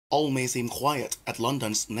All may seem quiet at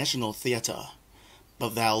London's National Theatre,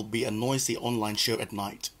 but there'll be a noisy online show at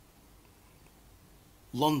night.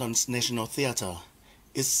 London's National Theatre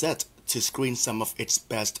is set to screen some of its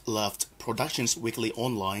best-loved productions weekly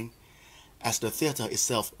online, as the theatre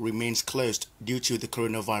itself remains closed due to the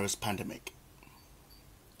coronavirus pandemic.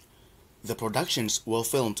 The productions were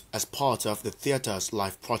filmed as part of the theatre's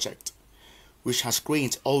Live project, which has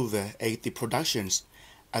screened over 80 productions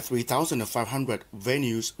at 3,500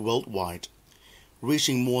 venues worldwide,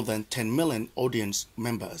 reaching more than 10 million audience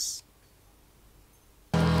members.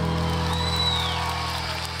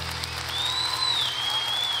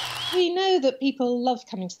 We know that people love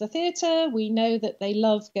coming to the theatre. We know that they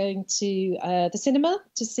love going to the cinema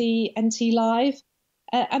to see NT Live.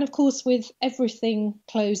 And of course, with everything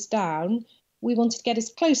closed down, we wanted to get as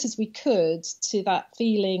close as we could to that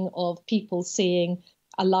feeling of people seeing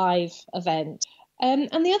a live event. And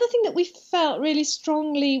the other thing that we felt really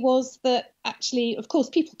strongly was that actually, of course,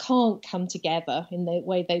 people can't come together in the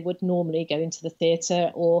way they would normally go into the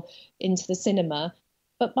theatre or into the cinema.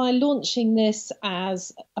 But by launching this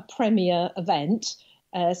as a premiere event,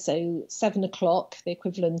 so 7 o'clock, the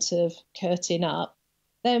equivalent of curtain up,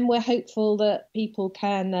 then we're hopeful that people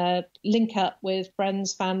can link up with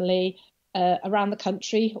friends, family around the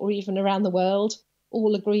country or even around the world,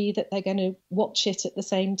 all agree that they're going to watch it at the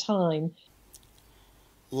same time.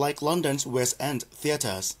 Like London's West End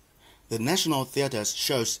theatres, the National Theatre's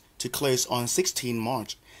chose to close on 16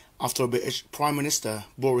 March after British Prime Minister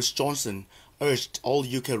Boris Johnson urged all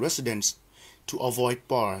UK residents to avoid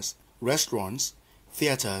bars, restaurants,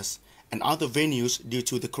 theatres and other venues due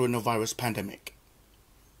to the coronavirus pandemic.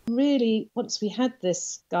 Really, once we had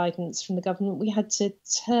this guidance from the government, we had to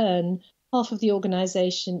turn half of the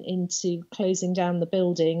organisation into closing down the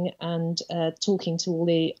building and talking to all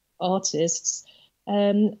the artists.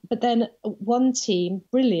 But then one team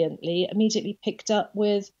brilliantly immediately picked up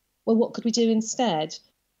with, well, what could we do instead?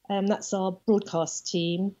 That's our broadcast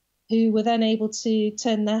team, who were then able to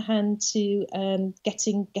turn their hand to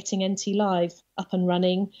getting NT Live up and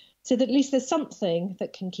running, so that at least there's something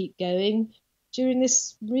that can keep going during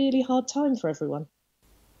this really hard time for everyone.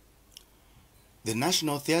 The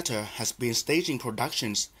National Theatre has been staging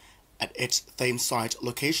productions at its Thameside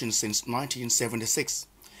location since 1976,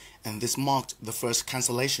 and this marked the first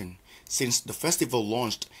cancellation since the festival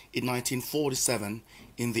launched in 1947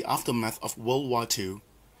 in the aftermath of World War II,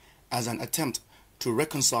 as an attempt to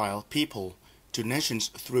reconcile people to nations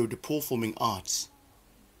through the performing arts.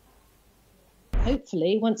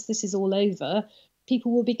 Hopefully, once this is all over,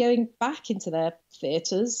 people will be going back into their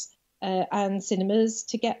theatres and cinemas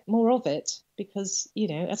to get more of it. Because, you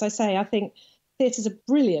know, as I say, I think theatre's a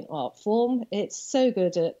brilliant art form. It's so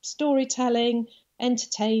good at storytelling,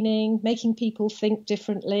 entertaining, making people think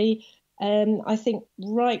differently. I think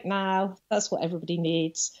right now, that's what everybody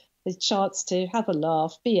needs, the chance to have a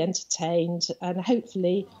laugh, be entertained, and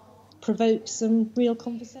hopefully provoke some real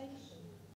conversation.